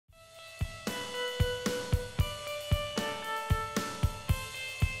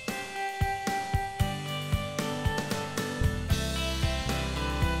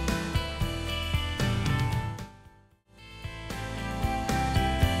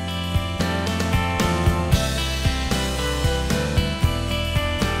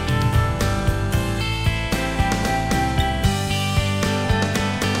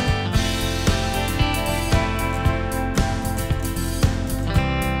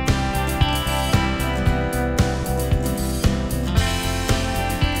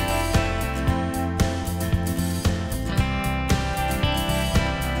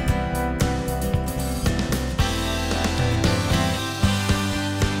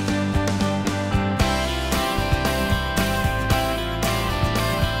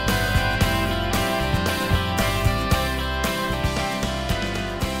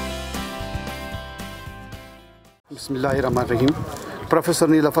Bismillahirrahmanirrahim. Professor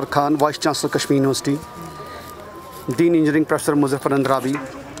Nilafar Khan, Vice Chancellor, Kashmir University. Dean Engineering, Professor Muzaffar Andrabi.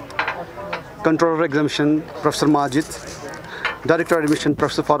 Controller Exhibition, Professor Majid. Director Admission,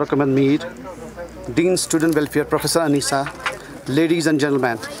 Professor Farooq Ahmed Mir. Dean Student Welfare, Professor Anisa. Ladies and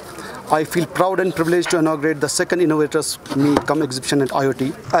gentlemen, I feel proud and privileged to inaugurate the second Innovators Meet-Cum Exhibition at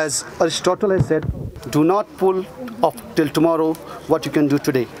IoT. As Aristotle has said, do not pull off till tomorrow what you can do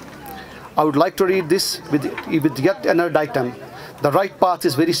today. I would like to read this with yet another dictum. The right path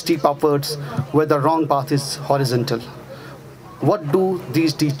is very steep upwards, where the wrong path is horizontal. What do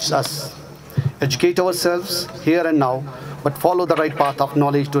these teach us? Educate ourselves here and now, but follow the right path of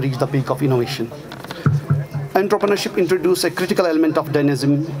knowledge to reach the peak of innovation. Entrepreneurship introduces a critical element of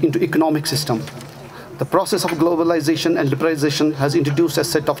dynamism into economic system. The process of globalization and liberalization has introduced a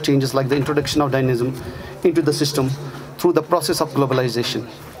set of changes like the introduction of dynamism into the system through the process of globalization.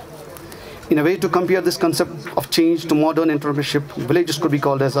 In a way to compare this concept of change to modern entrepreneurship, villages could be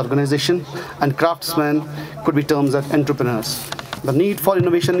called as organization and craftsmen could be termed as entrepreneurs. The need for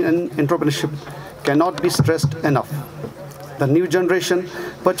innovation in entrepreneurship cannot be stressed enough. The new generation,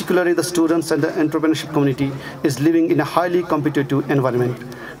 particularly the students and the entrepreneurship community, is living in a highly competitive environment,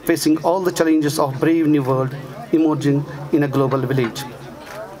 facing all the challenges of brave new world emerging in a global village.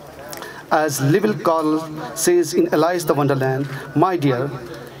 As Lewis Carroll says in Alice the Wonderland, my dear,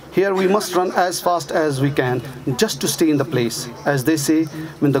 here we must run as fast as we can, just to stay in the place. As they say,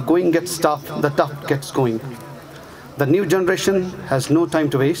 when the going gets tough, the tough gets going. The new generation has no time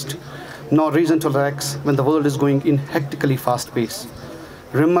to waste, nor reason to relax when the world is going in hectically fast pace.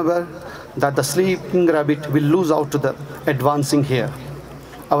 Remember that the sleeping rabbit will lose out to the advancing hare.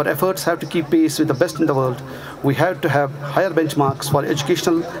 Our efforts have to keep pace with the best in the world. We have to have higher benchmarks for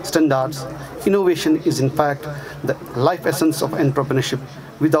educational standards. Innovation is in fact the life essence of entrepreneurship,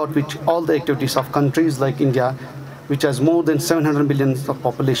 without which all the activities of countries like India, which has more than 700 million of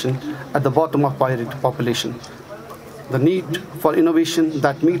population, at the bottom of poverty population. The need for innovation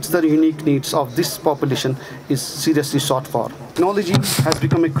that meets the unique needs of this population is seriously sought for. Technology has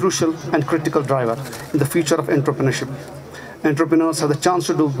become a crucial and critical driver in the future of entrepreneurship. Entrepreneurs have the chance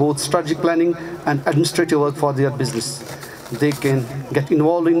to do both strategic planning and administrative work for their business. They can get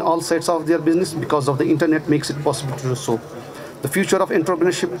involved in all sides of their business because of the internet makes it possible to do so. The future of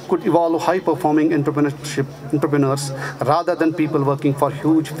entrepreneurship could evolve high-performing entrepreneurs rather than people working for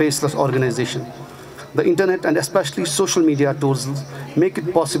huge faceless organizations. The internet and especially social media tools make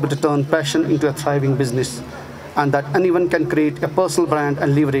it possible to turn passion into a thriving business, and that anyone can create a personal brand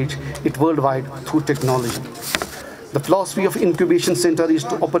and leverage it worldwide through technology. The philosophy of Incubation Center is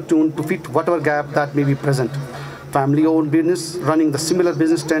to opportune to fit whatever gap that may be present. Family-owned business running the similar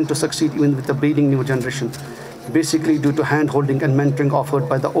business tend to succeed even with the breeding new generation, basically due to hand-holding and mentoring offered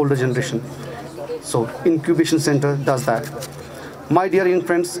by the older generation. So Incubation Center does that. My dear young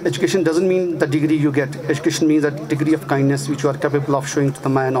friends, education doesn't mean the degree you get. Education means a degree of kindness which you are capable of showing to the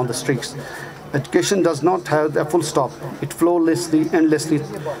man on the streets. Education does not have a full stop. It flows endlessly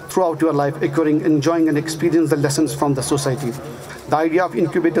throughout your life, acquiring, enjoying, and experiencing the lessons from the society. The idea of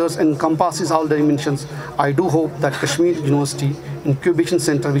incubators encompasses all dimensions. I do hope that Kashmir University Incubation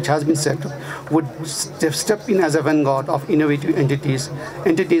Center, which has been set up, would step in as a vanguard of innovative entities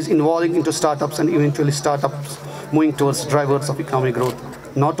involving into startups and eventually startups moving towards drivers of economic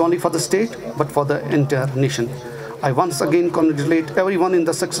growth, not only for the state, but for the entire nation. I once again congratulate everyone in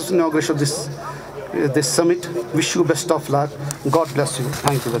the successful inauguration of this summit. Wish you best of luck. God bless you.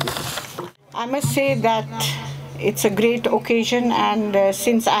 Thank you very much. I must say that it's a great occasion, and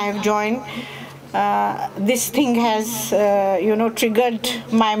since I have joined, this thing has, triggered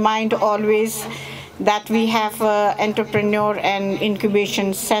my mind always that we have Entrepreneur and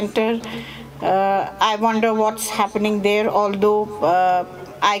Incubation Center. I wonder what's happening there, although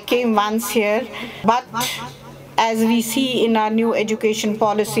I came once here, but as we see in our new education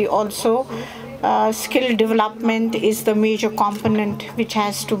policy also, skill development is the major component which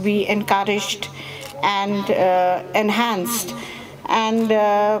has to be encouraged and enhanced. And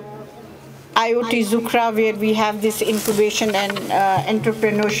IoT Zukra, where we have this incubation and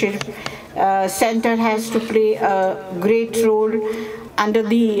entrepreneurship center, has to play a great role under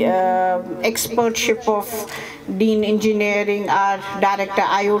the expertship of Dean Engineering, our Director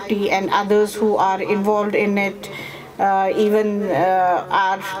IoT, and others who are involved in it. Even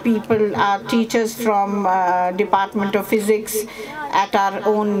our people, our teachers from Department of Physics at our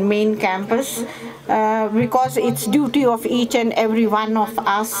own main campus, because it's duty of each and every one of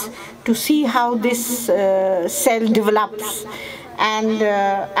us to see how this cell develops. And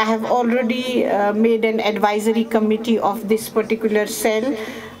I have already made an advisory committee of this particular cell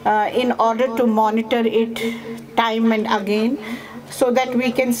in order to monitor it time and again, so that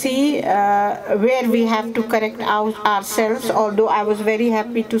we can see where we have to correct ourselves. Although I was very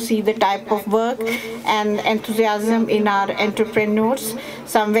happy to see the type of work and enthusiasm in our entrepreneurs.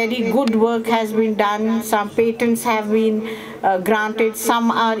 Some very good work has been done, some patents have been granted,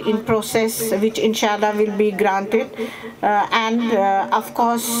 some are in process, which inshallah will be granted. Of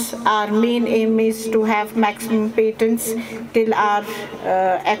course, our main aim is to have maximum patents till our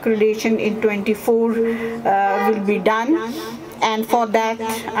accreditation in 24 will be done. And for that,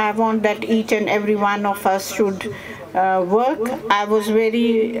 I want that each and every one of us should work. I was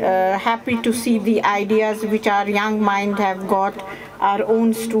very happy to see the ideas which our young minds have got, our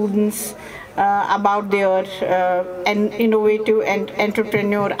own students, about their innovative and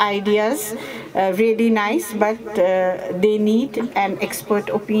entrepreneur ideas. Really nice, but they need an expert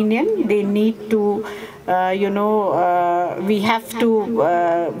opinion. They need to we have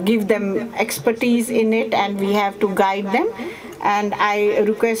to give them expertise in it, and we have to guide them. And I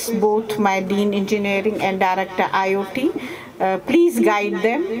request both my Dean Engineering and Director IoT, please guide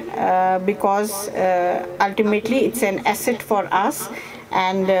them, because ultimately it's an asset for us,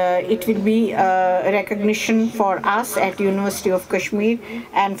 and it will be a recognition for us at University of Kashmir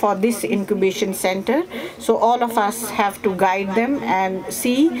and for this incubation center. So all of us have to guide them and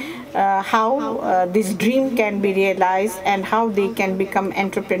see how this dream can be realized and how they can become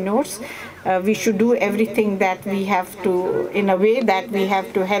entrepreneurs. We should do everything that we have to, in a way that we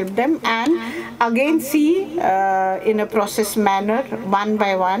have to help them, and again see in a process manner, one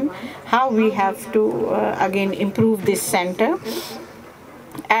by one, how we have to again improve this center.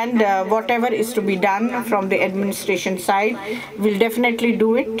 And whatever is to be done from the administration side, we'll definitely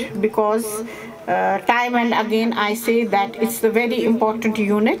do it, because time and again I say that it's the very important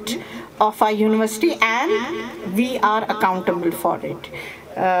unit of our university, and we are accountable for it.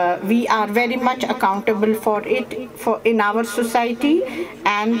 We are very much accountable for it in our society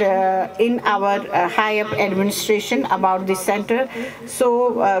and in our high-up administration about this center.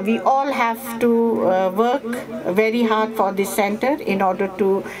 So we all have to work very hard for this center in order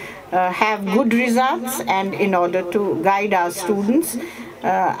to have good results and in order to guide our students.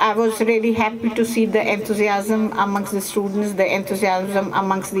 I was really happy to see the enthusiasm amongst the students, the enthusiasm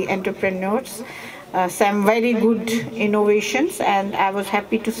amongst the entrepreneurs. Some very good innovations, and I was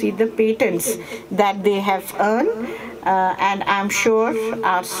happy to see the patents that they have earned. And I'm sure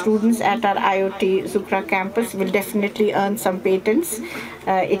our students at our IoT Zukra campus will definitely earn some patents.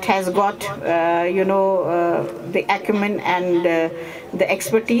 It has got, the acumen and the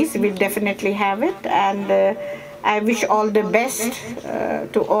expertise. We'll definitely have it. And I wish all the best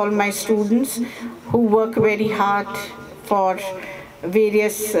to all my students who work very hard for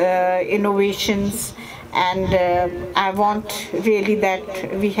various innovations, and I want really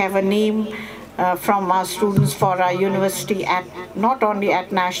that we have a name from our students for our university, at not only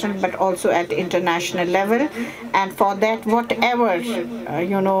at national but also at international level. And for that, whatever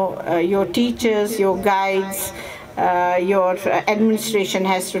your teachers, your guides, your administration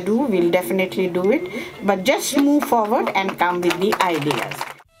has to do, we'll definitely do it. But just move forward and come with the ideas.